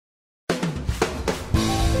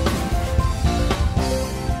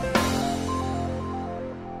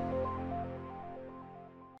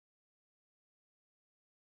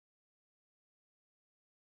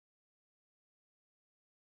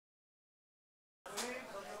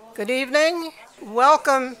Good evening.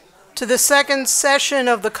 Welcome to the second session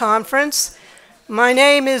of the conference. My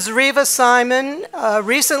name is Riva Simon,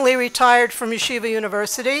 recently retired from Yeshiva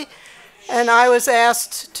University, and I was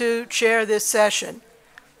asked to chair this session.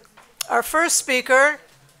 Our first speaker,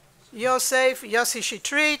 Yosef Yossi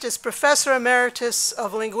Chetrit, is Professor Emeritus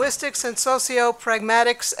of Linguistics and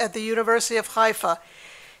Socio-Pragmatics at the University of Haifa.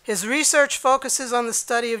 His research focuses on the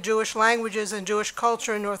study of Jewish languages and Jewish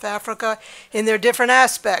culture in North Africa in their different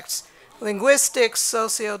aspects: linguistics,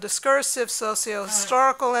 socio-discursive,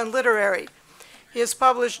 socio-historical, and literary. He has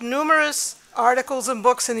published numerous articles and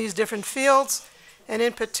books in these different fields, and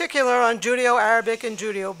in particular on Judeo-Arabic and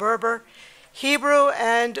Judeo-Berber, Hebrew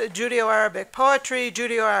and Judeo-Arabic poetry,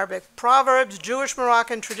 Judeo-Arabic proverbs,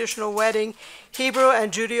 Jewish-Moroccan traditional wedding, Hebrew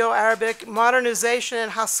and Judeo-Arabic modernization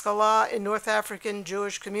and Haskalah in North African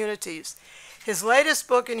Jewish communities. His latest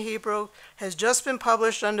book in Hebrew has just been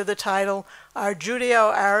published under the title Our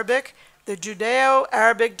Judeo-Arabic, The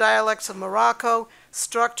Judeo-Arabic Dialects of Morocco,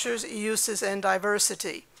 Structures, Uses, and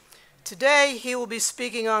Diversity. Today he will be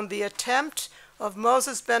speaking on the attempt of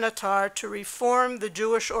CAZÈS-BENATAR to reform the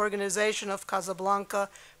Jewish organization of Casablanca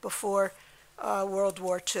before World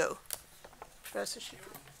War II. Professor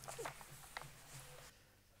Chetrit.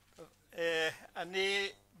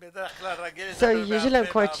 So usually I'm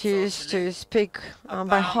quite used to speak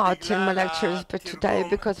by heart in my lectures, but today,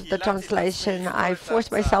 because of the translation, I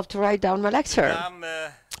forced myself to write down my lecture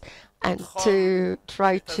and to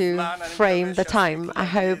try to frame the time. I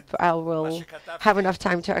hope I will have enough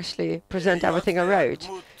time to actually present everything I wrote,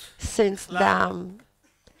 since the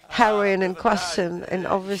heroine in question, and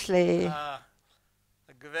obviously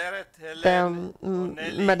the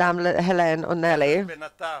Madame Hélène O'Neill,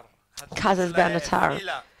 CAZÈS-BENATAR,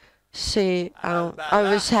 she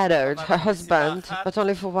overshadowed her husband, but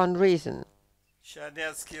only for one reason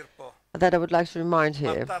that I would like to remind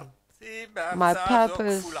you. My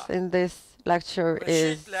purpose in this lecture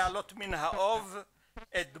is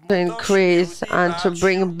to increase and to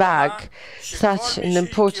bring back such an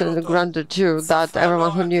important and grounded Jew that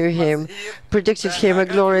everyone who knew him predicted him a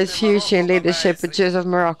glorious future in leadership with Jews of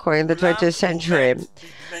Morocco in the 20th century.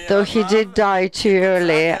 Though he did die too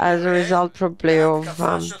early as a result probably of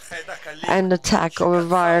an attack of a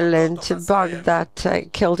violent bug that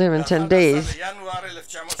killed him in 10 days.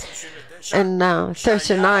 And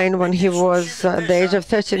 39, when he was the age of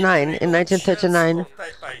 39, in 1939,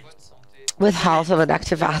 with health of an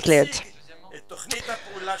active athlete.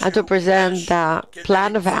 And to present the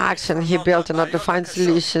plan of action he built in order to find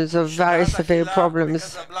solutions of very severe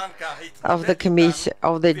problems of the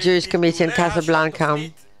Jewish committee in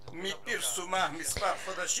Casablanca.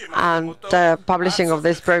 And the publishing of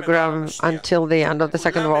this program until the end of the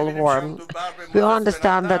Second World War. We all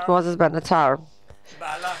understand that CAZÈS-BENATAR,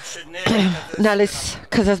 Nelly's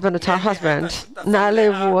CAZÈS-BENATAR husband. Nelly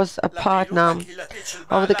was a partner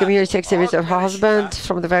of the community activity of her husband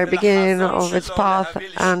from the very beginning of its path,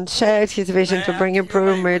 and shared his vision to bring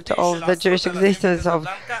improvement of the Jewish existence of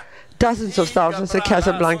dozens of thousands in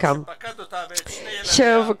Casablanca. She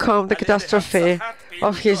overcame the catastrophe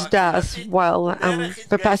of his death while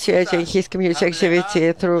perpetuating his community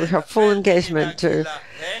activity through her full engagement to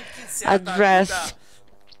address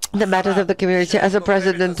the matters of the community as a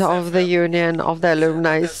president of the Union of the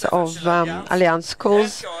Alumni of Alliance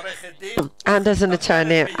Schools, and as an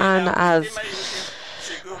attorney, and as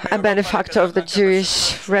a benefactor of the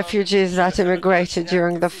Jewish refugees that immigrated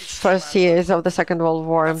during the first years of the Second World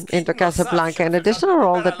War into Casablanca. An additional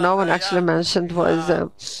role that no one actually mentioned was in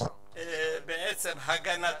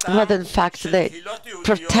fact the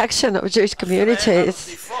protection of Jewish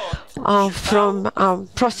communities from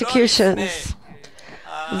prosecutions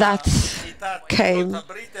that came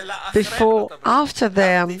after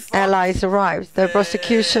the Allies arrived. The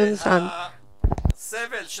prosecutions and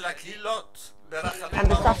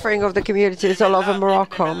the suffering of the communities all over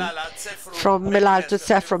Morocco, from Milal to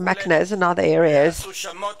Sef, from Meknes and other areas.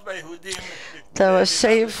 There was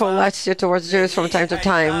shameful attitude towards Jews from time to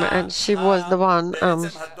time, and she was the one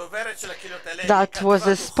that was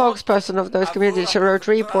the spokesperson of those communities. She wrote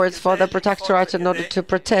reports for the Protectorate in order to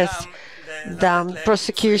protest the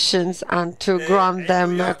prosecutions and to grant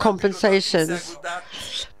them compensations.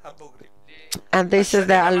 And this is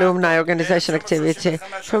the alumni organization activity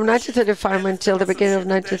from 1935 until the beginning of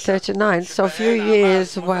 1939. So a few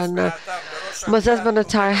years when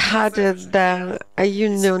CAZÈS-BENATAR had a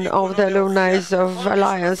union of the alumni of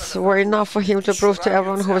Alliance were enough for him to prove to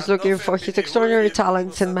everyone who was looking for his extraordinary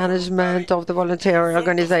talents in management of the voluntary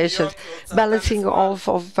organizations, balancing off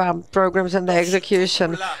of programs and the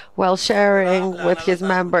execution, while sharing with his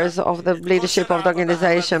members of the leadership of the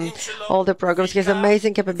organization all the programs. His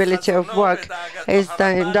amazing capability of work is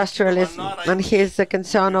the industrialism and his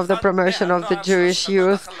concern of the promotion of the Jewish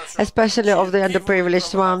youth, especially of the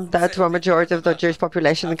underprivileged one that were majority of the Jewish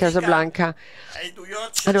population in Casablanca.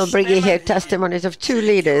 And we'll bring you here testimonies of two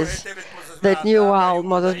leaders that knew well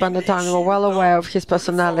CAZÈS-BENATAR and were well aware of his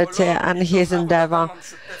personality and his endeavor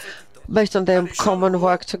based on their common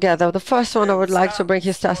work together. The first one I would like to bring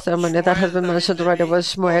his testimony that has been mentioned already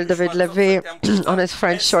was Shmuel David Levy, on his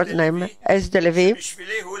French short name, S. de Levy.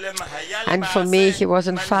 And for me, he was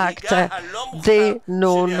in fact the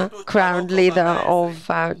known crowned leader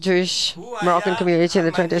of Jewish Moroccan community in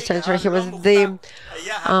the 20th century. He was the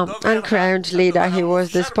uncrowned leader. He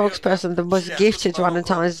was the spokesperson, the most gifted one at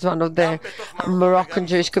times, one of the Moroccan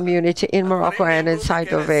Jewish community in Morocco and inside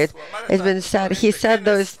of it. It's been said, he said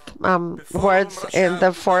those words in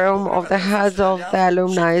the forum of the heads of the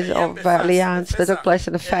alumni of Alliance that took place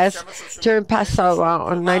in Fez during Passover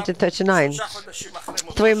on 1939,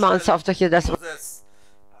 3 months after his death.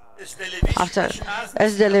 After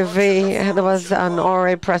S. de Levy, there was an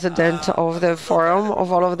honorary president of the forum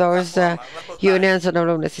of all of those unions and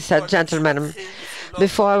alumni. He said, "Gentlemen,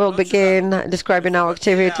 before I will begin describing our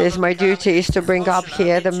activities, my duty is to bring up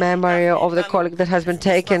here the memory of the colleague that has been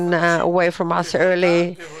taken away from us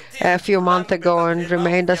early a few months ago and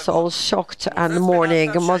remained us all shocked and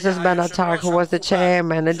mourning. CAZÈS-BENATAR, who was the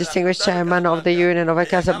chairman, a distinguished chairman of the Union of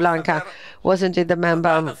Casablanca, was indeed a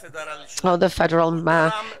member of the federal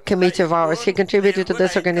committee of ours. He contributed to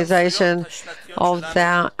this organization of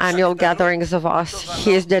the annual gatherings of us.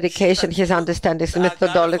 His dedication, his understanding, his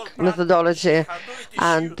methodology,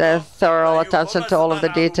 and thorough attention to all of the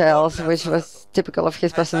details, which was typical of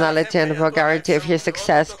his personality and the guarantee of his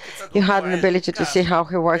success. You had an ability to see how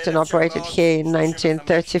he worked and operated here in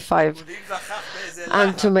 1935.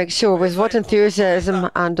 And to make sure with what enthusiasm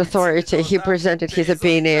and authority he presented his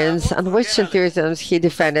opinions and which enthusiasm he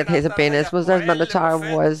defended his opinions.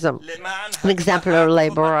 CAZÈS-BENATAR was an exemplary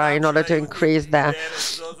laborer in order to increase the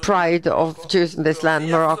pride of Jews in this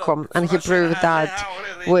land, Morocco, and he proved that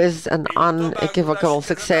with an unequivocal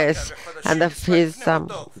success. And his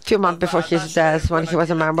few months before his death, when he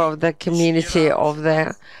was a member of the community of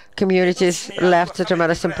the communities, left a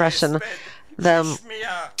tremendous impression. The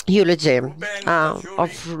eulogy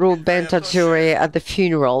of Ruben Tajuri at the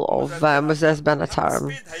funeral of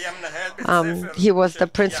CAZÈS-BENATAR. He was the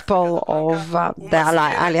principal of the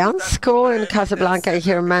Alliance School in Casablanca.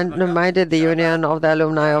 He reminded the union of the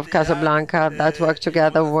alumni of Casablanca that worked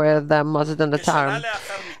together with CAZÈS-BENATAR.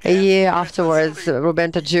 A year afterwards,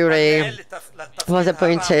 Ruben Tajuri was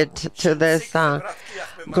appointed to this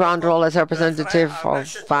grand role as representative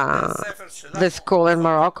of the school in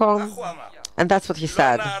Morocco. And that's what he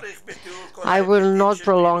said. I will not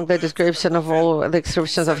prolong the description of all the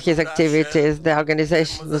descriptions of his activities, the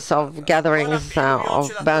organizations of gatherings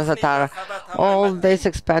of Ben-Zvi. All this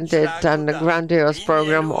expanded and grandiose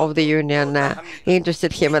program of the union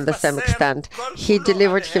interested him at the same extent. He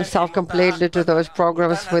delivered himself completely to those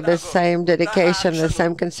programs with the same dedication, the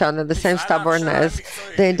same concern, and the same stubbornness.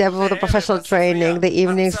 The endeavor of the professional training, the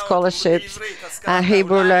evening scholarships,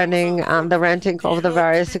 Hebrew learning, and the renting of the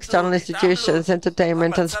various external institutions,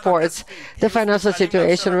 entertainment and sports, the financial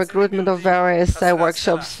situation, recruitment of various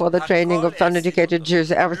workshops for the training of uneducated Jews,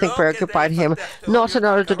 everything preoccupied him, not in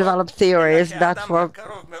order to develop theories that were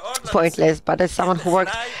pointless, but as someone who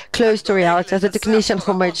worked close to reality, as a technician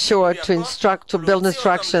who made sure to instruct, to build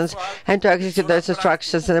instructions, and to execute those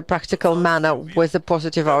instructions in a practical manner with the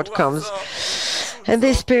positive outcomes. In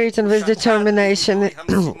this spirit and with determination,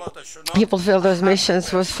 he fulfilled those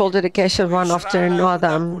missions with full dedication one after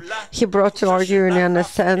another. He brought to our union a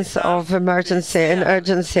sense of emergency and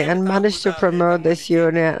urgency and managed to promote this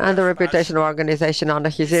union and the reputation of organization under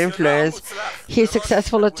his influence. His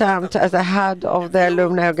successful attempt as the head of the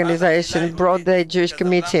alumni organization brought the Jewish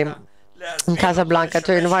committee in Casablanca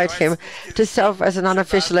to invite him to serve as an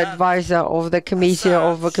unofficial advisor of the Committee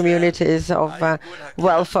of Communities of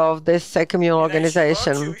Welfare of this communal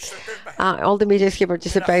organization. All the meetings he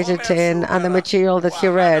participated in and the material that he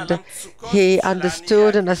read, he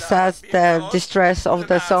understood and assessed the distress of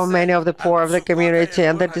so many of the poor of the community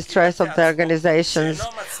and the distress of the organizations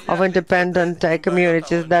of independent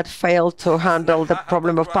communities that failed to handle the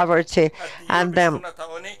problem of poverty and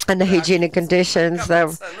the hygienic conditions,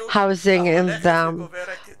 the housing in the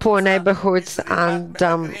poor neighborhoods, and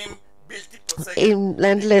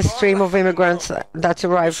endless stream of immigrants that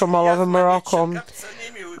arrived from all over Morocco,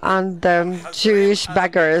 and Jewish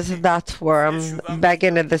beggars that were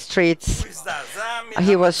begging in the streets.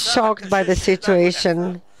 He was shocked by the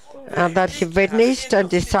situation that he witnessed and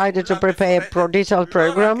decided to prepare a detailed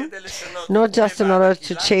program, not just in order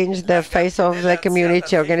to change the face of the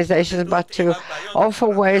community organizations, but to offer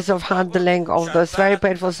ways of handling of those very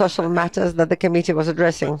painful social matters that the committee was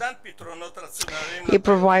addressing. He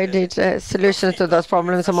provided solutions to those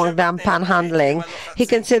problems, among them panhandling. He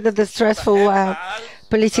considered the stressful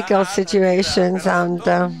political situations, and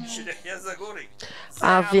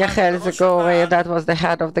HÉLÈNE, that was the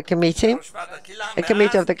head of the committee, a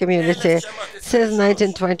committee of the community, since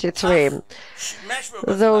 1923.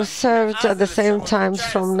 Though served at the same time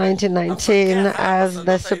from 1919 as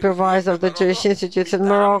the supervisor of the Jewish Institute in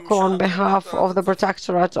Morocco on behalf of the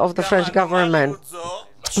protectorate of the French government.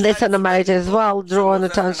 This anomaly as well drew an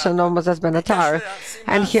attention of CAZès-BENATAR,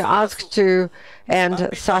 and he asked to end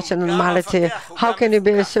such an anomaly. How can you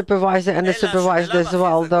be a supervisor and a supervised as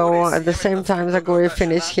well, though at the same time Zaguri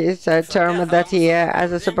finished his term that year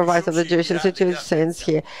as a supervisor of the Jewish Institute since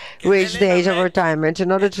he reached the age of retirement.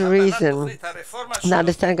 In order to reason the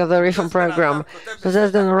understanding of the reform program,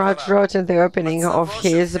 CAZès-BENATAR wrote in the opening of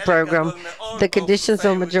his program, the conditions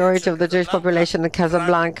of majority of the Jewish population in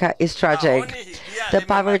Casablanca is tragic. The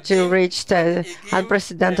poverty reached an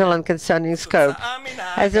unprecedented and concerning scope.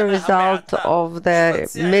 As a result of the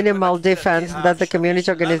minimal defense that the community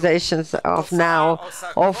organizations of now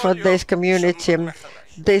offer this community,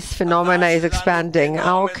 this phenomena is expanding.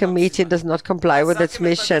 Our committee does not comply with its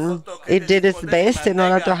mission. It did its best in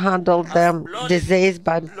order to handle the disease,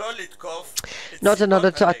 but not in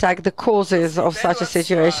order to attack the causes of such a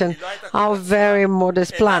situation. Our very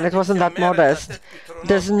modest plan, it wasn't that modest,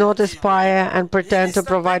 does not aspire and pretend to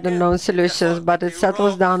provide unknown solutions, but it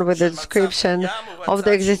settles down with a description of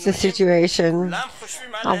the existing situation,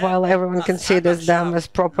 while everyone considers them as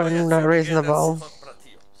proper and reasonable.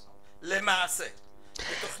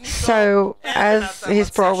 So, as his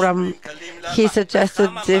program, he suggested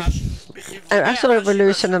an actual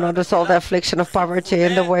revolution in order to solve the affliction of poverty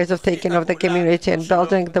in the ways of thinking of the community and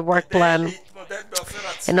building the work plan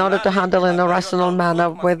in order to handle in a rational manner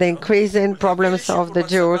with the increasing problems of the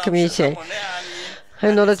Jewish community,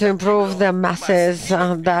 in order to improve the masses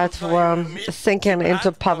that were sinking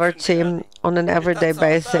into poverty on an everyday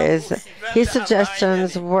basis. His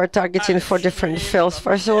suggestions were targeting 4 different fields.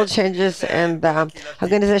 First of all, changes in the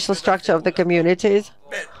organizational structure of the communities,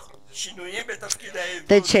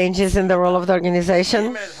 the changes in the role of the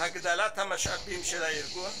organization,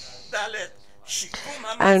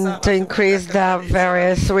 and to increase the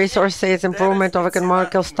various resources, improvement of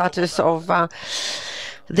economical status of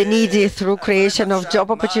the needy through creation of job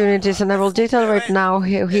opportunities. And I will detail right now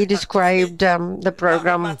how he described the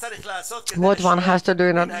program, what one has to do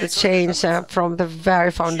in order to change from the very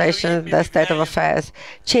foundation the state of affairs.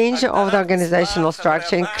 Change of the organizational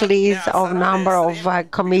structure, increase of number of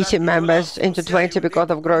committee members into 20 because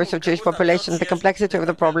of growth of Jewish population, the complexity of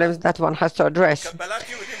the problems that one has to address.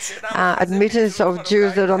 Admittance of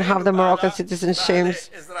Jews that don't have the Moroccan citizenship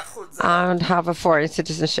and have a foreign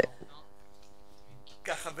citizenship.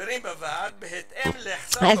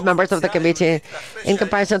 As members of the committee, in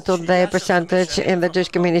comparison to the percentage in the Jewish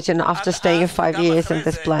community after staying 5 years in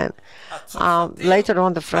this plan. Later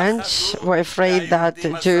on, the French were afraid that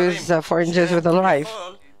Jews, foreign Jews, would arrive,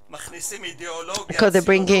 because they're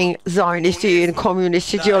bringing Zionist and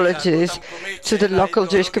communist ideologies to the local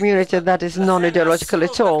Jewish community that is non-ideological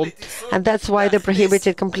at all. And that's why they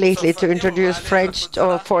prohibited completely to introduce French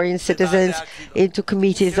or foreign citizens into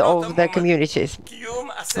committees of the communities.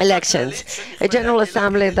 Elections. A General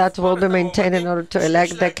Assembly that will be maintained in order to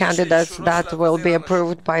elect the candidates that will be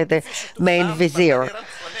approved by the main vizier,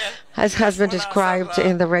 as has been described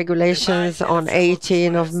in the regulations on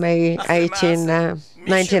 18 of May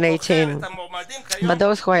 1918. But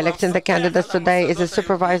those who are electing the candidates today is a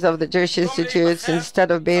supervisor of the Jewish institutes instead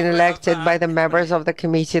of being elected by the members of the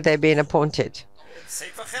committee they're being appointed.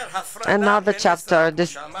 Another chapter, the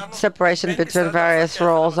separation between various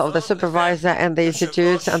roles of the supervisor and the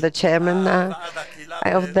institutes and the chairman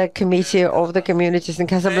of the committee of the communities in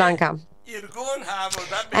Casablanca.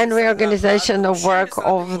 And reorganization of work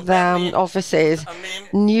of the offices.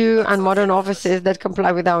 New and modern offices that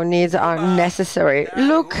comply with our needs are necessary.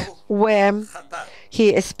 Look where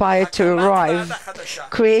he aspired to arrive.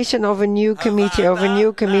 Creation of a new committee,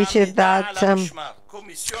 that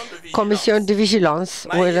Commission de Vigilance,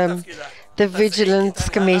 with the Vigilance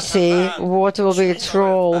Committee, what will be its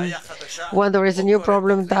role when there is a new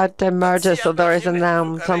problem that emerges, so there is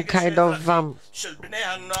some kind of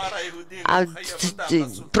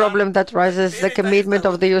problem that rises, the commitment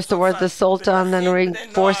of the youth towards the Sultan and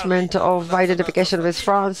reinforcement of identification with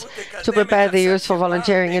France to prepare the youth for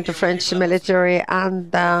volunteering into French military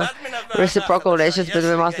and reciprocal relations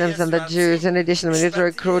between Muslims and the Jews. In addition, we need to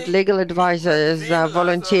recruit legal advisors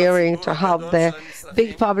volunteering to help the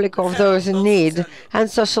big public of those in need, and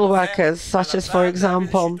social workers, such as, for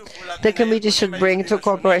example, the committee should bring to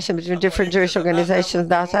cooperation between different Jewish organizations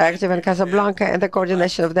that are active in Casablanca and the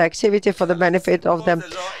coordination of the activity for the benefit of the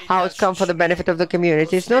outcome, for the benefit of the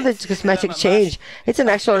community. It's not a cosmetic change, it's an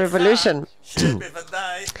actual revolution.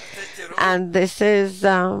 And this is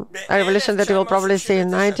a revolution that we will probably see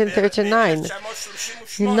in 1939.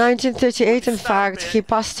 In 1938, in fact, he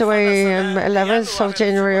passed away on 11th of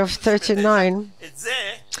January of 39.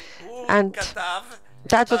 And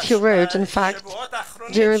that's what he wrote, in fact,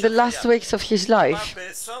 during the last weeks of his life.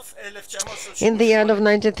 In the end of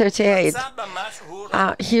 1938,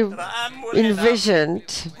 he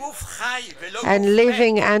envisioned a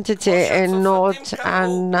living entity and not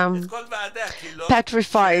an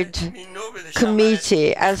petrified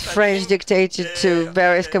committee, as French dictated to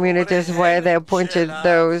various communities where they appointed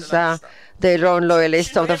those their own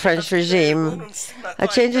loyalists of the French regime.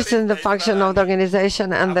 Changes in the function of the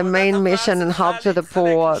organization and the main mission and help to the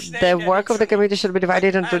poor. The work of the committee should be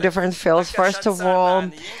divided into different fields. First of all,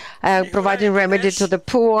 providing remedy to the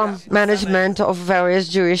poor, management of various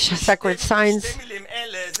Jewish sacred signs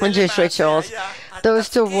and Jewish rituals. Those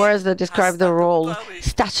two words that describe the role,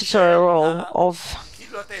 statutory role of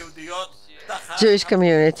Jewish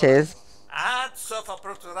communities.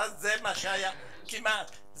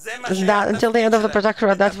 Until the end of the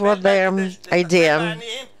Protectorate, that was their idea,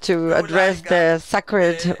 to address the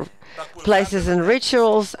sacred places and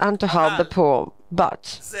rituals and to help the poor.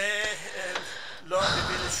 But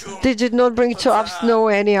they did not bring to us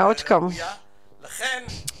any outcome,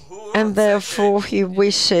 and therefore he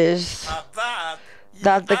wishes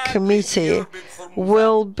that the committee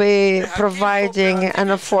will be providing an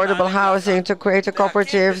affordable housing, to create a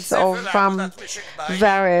cooperatives of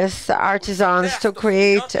various artisans, to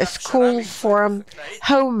create a school for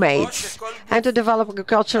homemates, and to develop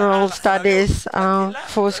agricultural studies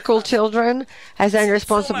for school children, as any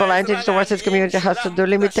responsible entity towards its community has to do.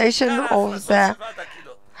 Limitation of the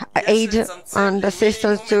aid and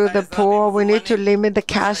assistance to the poor. We need to limit the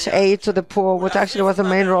cash aid to the poor, which actually was the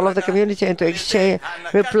main role of the community, and to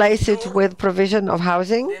replace it with provision of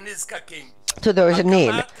housing to those in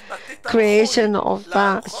need. Creation of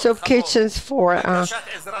soup kitchens for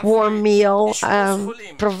warm meal,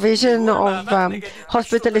 provision of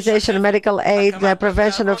hospitalization, medical aid, the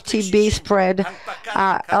prevention of TB spread,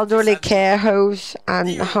 elderly care homes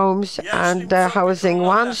and housing.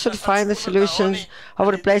 One should find the solutions of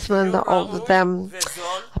replacement of them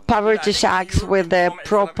poverty shacks with the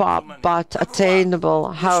proper but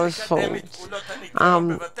attainable households.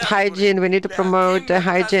 Hygiene, we need to promote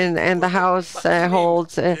hygiene in the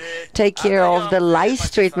households, take care of the lice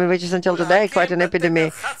treatment, which is until today quite an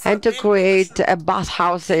epidemic, and to create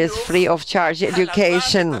bathhouses free of charge.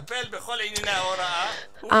 Education.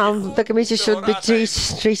 The committee should be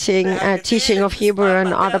teaching of Hebrew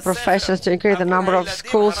and other professions to increase the number of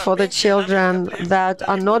schools for the children that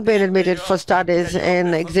are not being admitted for studies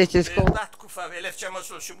in existing schools.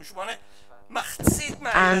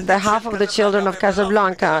 And half of the children of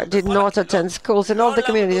Casablanca did not attend schools in all the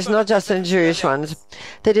communities, not just in Jewish ones.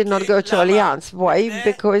 They did not go to Alliance. Why?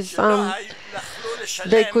 Because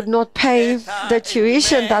they could not pay the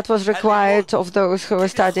tuition that was required of those who were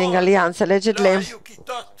studying Alliance. Allegedly,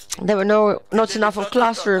 there were not enough of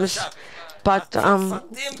classrooms, but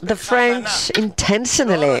the French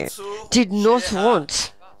intentionally did not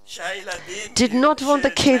want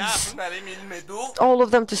the kids, all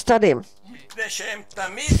of them, to study,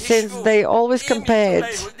 since they always compared,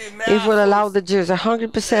 if we'll allow the Jews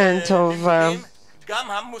 100% of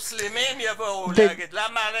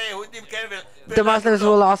the Muslims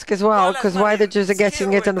will ask as well, because why the Jews are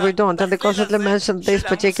getting it and we don't, and they constantly mention this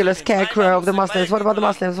particular scarecrow of the Muslims. What about the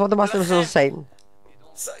Muslims? What the Muslims will say?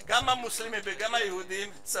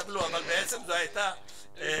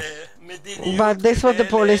 But this was the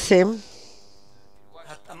policy.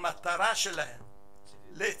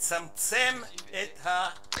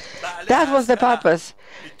 That was the purpose,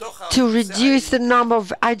 to reduce the number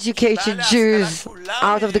of educated Jews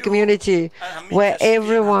out of the community, where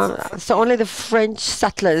everyone, so only the French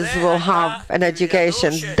settlers will have an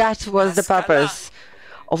education. That was the purpose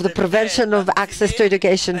of the prevention of access to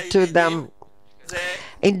education to them,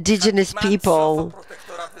 indigenous people.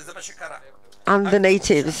 and the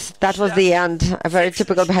natives. That was the end, a very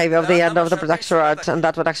typical behavior of the end of the protectorate, and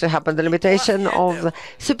that would actually happen. The limitation of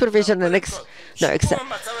supervision and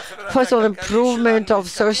first of all, improvement of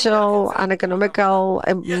social and economical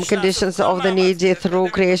conditions of the needy through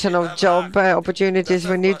creation of job opportunities.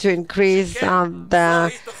 We need to increase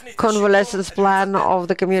the convalescence plan of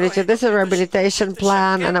the community. This is a rehabilitation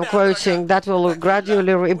plan, and I'm quoting, that will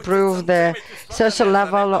gradually improve the social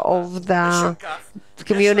level of the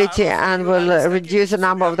community and will reduce the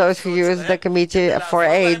number of those who use the committee for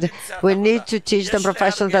aid. We need to teach them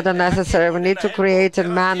professions that are necessary. We need to create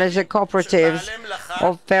and manage cooperatives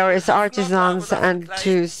of various artisans and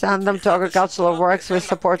to send them to agricultural works with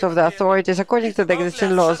support of the authorities according to the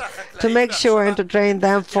existing laws, to make sure and to train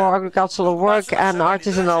them for agricultural work and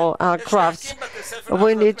artisanal crafts.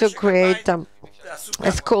 We need to create a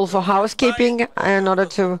school for housekeeping in order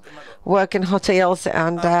to work in hotels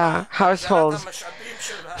and households.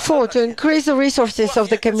 4, to increase the resources of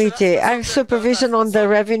the committee, supervision on the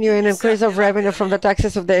revenue and increase of revenue from the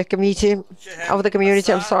taxes of the community,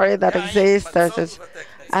 that exists. There's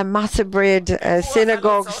a massive breed,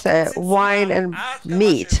 synagogues, wine and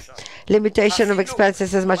meat. Limitation of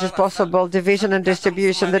expenses as much as possible, division and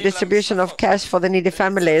distribution. The distribution of cash for the needy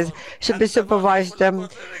families should be supervised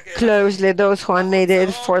closely, those who are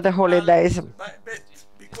needed for the holidays.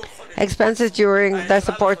 Expenses during the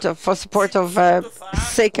support of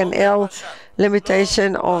sick and ill,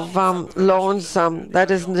 limitation of loans. That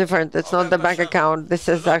is different. It's not the bank account. This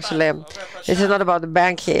is not about the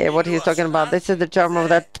bank here, what he's talking about. This is the term of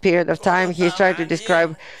that period of time. He's trying to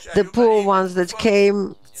describe the poor ones that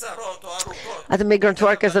came as the migrant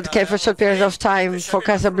workers that came for short periods of time for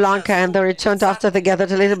Casablanca, and they returned after they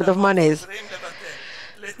gathered a little bit of money.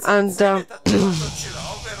 And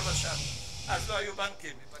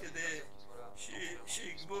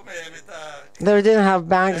they didn't have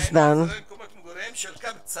banks then.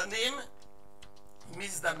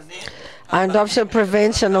 And optional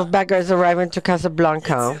prevention of beggars arriving to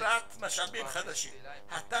Casablanca.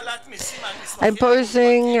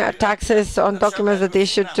 Imposing taxes on documents that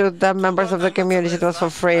issued to the members of the community. It was for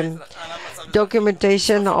free.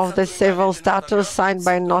 Documentation of the civil status signed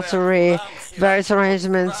by notary, various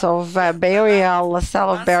arrangements of burial, sale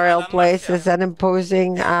of burial places, and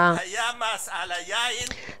imposing.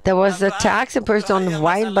 There was a tax imposed on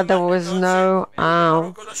wine, but there was no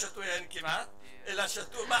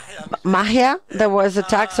mahia. There was a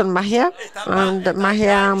tax on mahia, and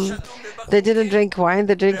mahia. They didn't drink wine.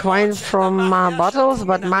 They drink wine from bottles,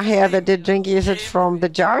 but mahia they did use it from the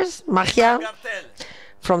jars. Mahia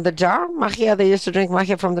from the jar. Mahia, they used to drink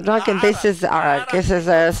mahia from the jar, and this is arak. This is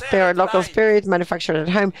a local spirit manufactured at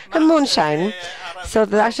home, and moonshine. So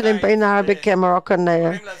that actually in Arabic Moroccan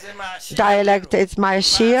dialect, it's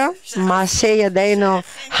mashia, yadeno,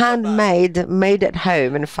 handmade, made at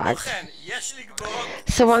home, in fact.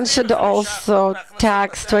 So one should also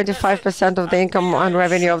tax 25% of the income and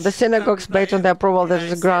revenue of the synagogues based on the approval that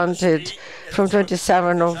is granted from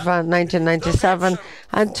 27 of 1997,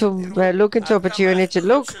 and to look into opportunity,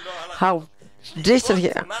 look how distant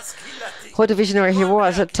here. What a visionary he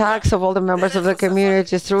was. A tax of all the members of the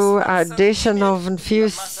community through addition of a few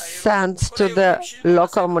cents to the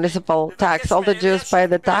local municipal tax. All the Jews pay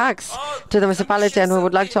the tax to the municipality, and we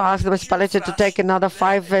would like to ask the municipality to take another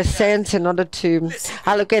 5 cents in order to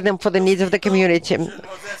allocate them for the needs of the community.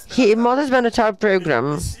 Moses Ben-Atar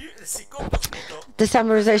program, the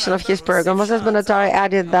summarization of his program, Moses Ben-Atar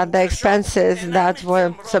added that the expenses that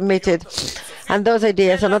were submitted and those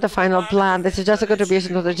ideas are not a final plan. This is just a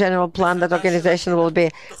contribution to the general plan that the organization will be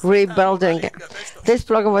rebuilding. This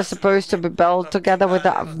program was supposed to be built together with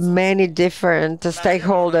many different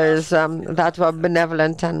stakeholders that were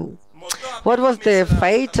benevolent. And what was the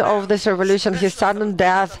fate of this revolution? His sudden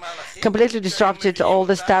death completely disrupted all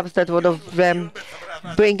the steps that would have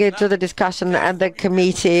bring it to the discussion at the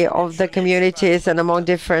committee of the communities and among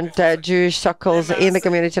different Jewish circles in the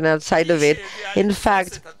community and outside of it. In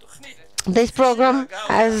fact, this program,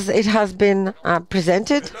 as it has been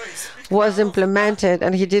presented, was implemented,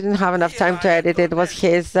 and he didn't have enough time to edit it. It was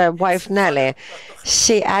his wife, Nelly.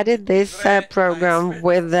 She added this program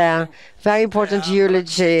with a very important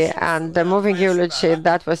eulogy and a moving eulogy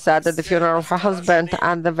that was said at the funeral of her husband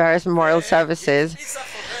and the various memorial services,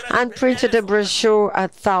 and printed a brochure,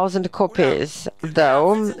 1,000 copies.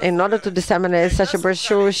 Though, in order to disseminate such a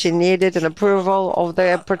brochure, she needed an approval of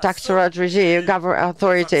the protectorate regime,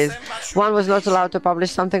 authorities. One was not allowed to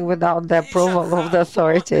publish something without the approval of the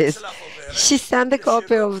authorities. She sent a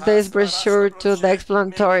copy of this brochure to the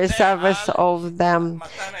explanatory service of the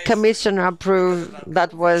commissioner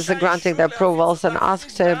that was granting the approvals, and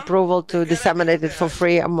asked approval to disseminate it for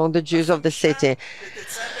free among the Jews of the city.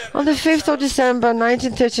 On the 5th of December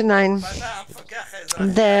 1939,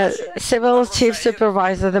 the civil chief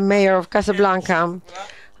supervisor, the mayor of Casablanca,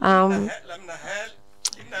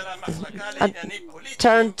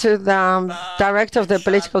 turned to the director of the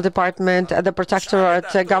political department at the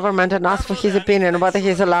protectorate government and asked for his opinion whether he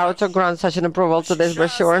is allowed to grant such an approval to this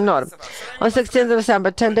brochure or not. On 16th of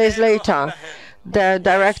December, 10 days later, the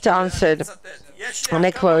director answered, and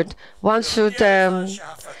I quote, "One should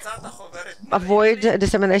avoid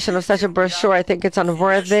dissemination of such a brochure. I think it's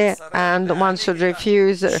unworthy, and one should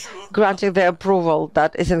refuse granting the approval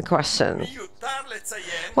that is in question."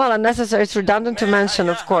 Well, unnecessary, it's redundant to mention,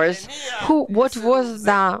 of course, what was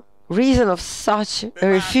the reason of such a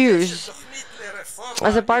refuse.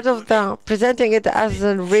 As a part of presenting it as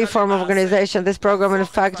a reform organization, this program in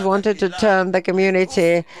fact wanted to turn the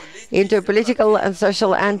community into a political and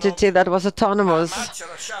social entity that was autonomous,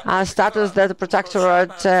 a status that the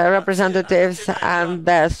protectorate representatives and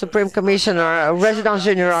the Supreme Commissioner, Resident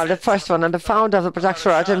General, the first one, and the founder of the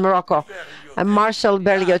protectorate in Morocco, Marshal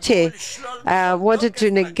Berliotti, wanted to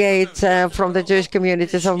negate from the Jewish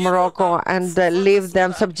communities of Morocco and leave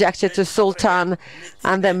them subjected to Sultan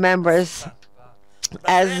and their members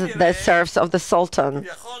as the serfs of the Sultan.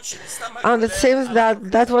 And it seems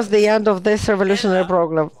that that was the end of this revolutionary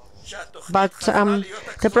program. But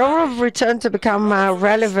the program returned to become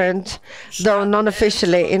relevant, though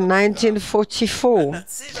non-officially, in 1944.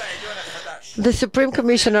 The Supreme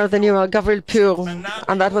Commissioner, the new Gavril Pur,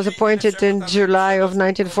 and that was appointed in July of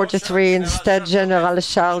 1943, instead General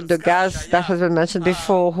Charles de Gaulle, that has been mentioned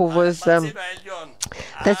before, who was the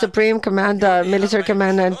Supreme Commander, military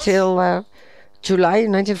commander until July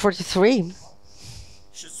 1943.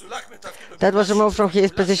 That was removed from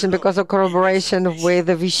his position because of collaboration with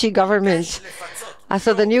the Vichy government.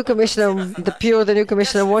 So the new commissioner, the new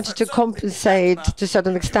commissioner, wanted to compensate to a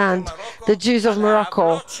certain extent the Jews of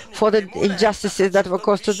Morocco for the injustices that were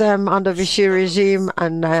caused to them under Vichy regime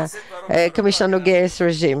and Commissioner Nogueir's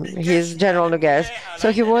regime, his General Nogueir.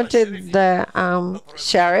 So he wanted the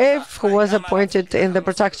sheriff, who was appointed in the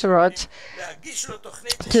protectorate,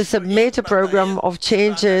 to submit a program of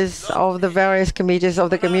changes of the various committees of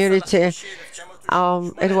the community.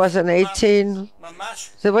 It was in 18.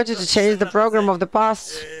 They wanted to change the program of the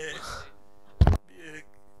past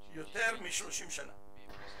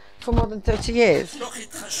for more than 30 years.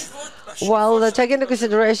 While taking into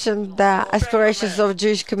consideration the aspirations of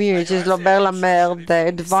Jewish communities, Lambert Lamer, the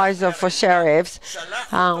advisor for sheriffs,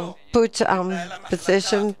 put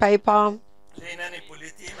petition paper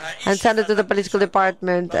and sent it to the political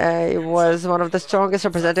department. It was one of the strongest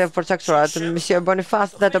representatives of protectorate, Monsieur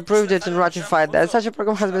Boniface, that approved it and ratified that. Such a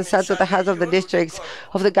program has been sent to the heads of the districts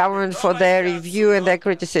of the government for their review and their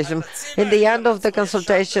criticism. In the end of the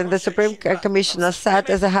consultation, the Supreme Commissioner sat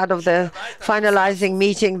as the head of the finalizing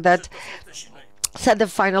meeting that set the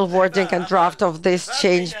final wording and draft of this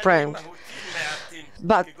change plan.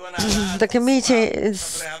 But the committee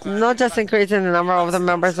is not just increasing the number of the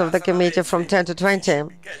members of the committee from 10 to 20,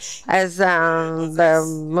 as the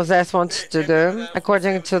Moses wants to do,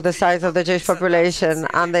 according to the size of the Jewish population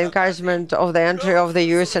and the encouragement of the entry of the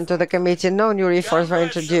youth into the committee. No new reforms were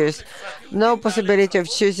introduced. No possibility of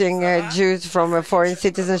choosing Jews from foreign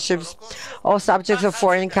citizenships or subjects of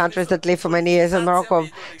foreign countries that live for many years in Morocco,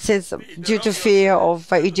 since due to fear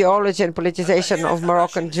of ideology and politicization of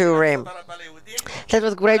Moroccan Jewry. That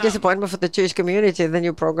was great disappointment for the Jewish community in the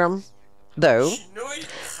new program, though.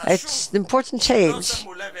 It's an important change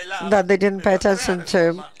that they didn't pay attention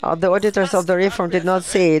to. The auditors of the reform did not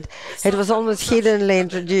see it. It was almost hiddenly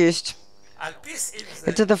introduced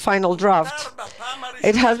into the final draft.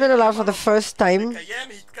 It has been allowed for the first time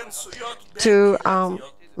to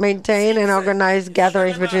maintain and organize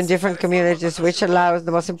gatherings between different communities, which allows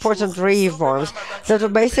the most important reforms that were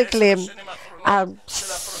basically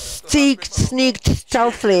sneaked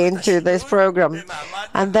stealthily into this program,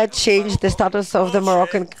 and that changed the status of the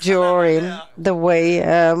Moroccan Jewry the way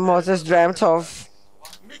Moses dreamt of.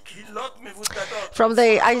 From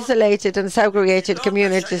the isolated and segregated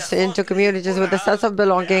communities into communities with a sense of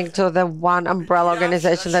belonging to the one umbrella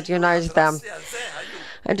organization that unites them.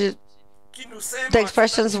 And The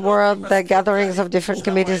expressions were the gatherings of different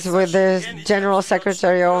committees with the general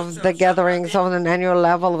secretary of the gatherings on an annual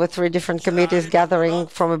level with 3 different committees gathering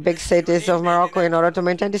from big cities of Morocco in order to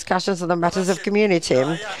maintain discussions on the matters of community.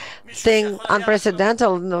 Thing unprecedented,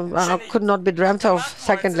 could not be dreamt of.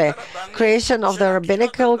 Secondly, creation of the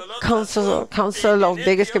Rabbinical Council of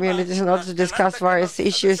biggest communities in order to discuss various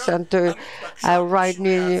issues and to write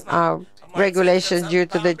new regulations due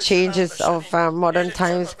to the changes of modern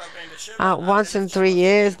times. Once in 3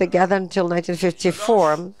 years, they gather until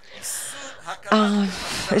 1954.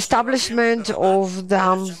 Establishment of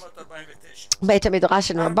the Beit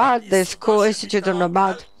HaMidrash in Rabat, the School Institute in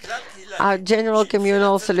Rabat, a general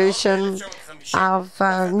communal solution of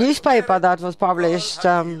a newspaper that was published,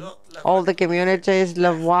 all the communities,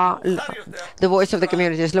 the voice of the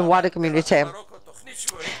communities, Le Voix de Communauté.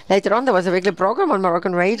 Later on, there was a weekly program on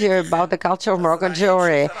Moroccan radio about the culture of Moroccan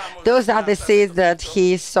Jewry. Those are the seeds that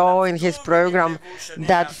he saw in his program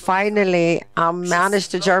that finally managed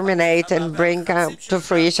to germinate and bring to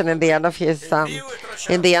fruition in the end of his,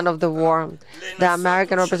 in the end of the war. The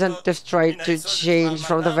American representatives tried to change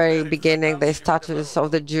from the very beginning the status of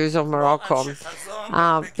the Jews of Morocco.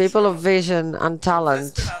 People of vision and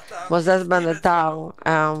talent. CAZÈS-BENATAR,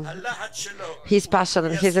 his passion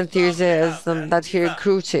and his enthusiasm that he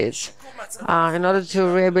recruited in order to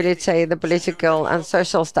rehabilitate the political and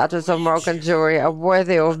social status of Moroccan Jewry are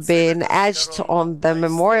worthy of being etched on the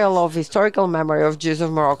memorial of historical memory of Jews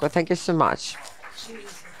of Morocco. Thank you so much.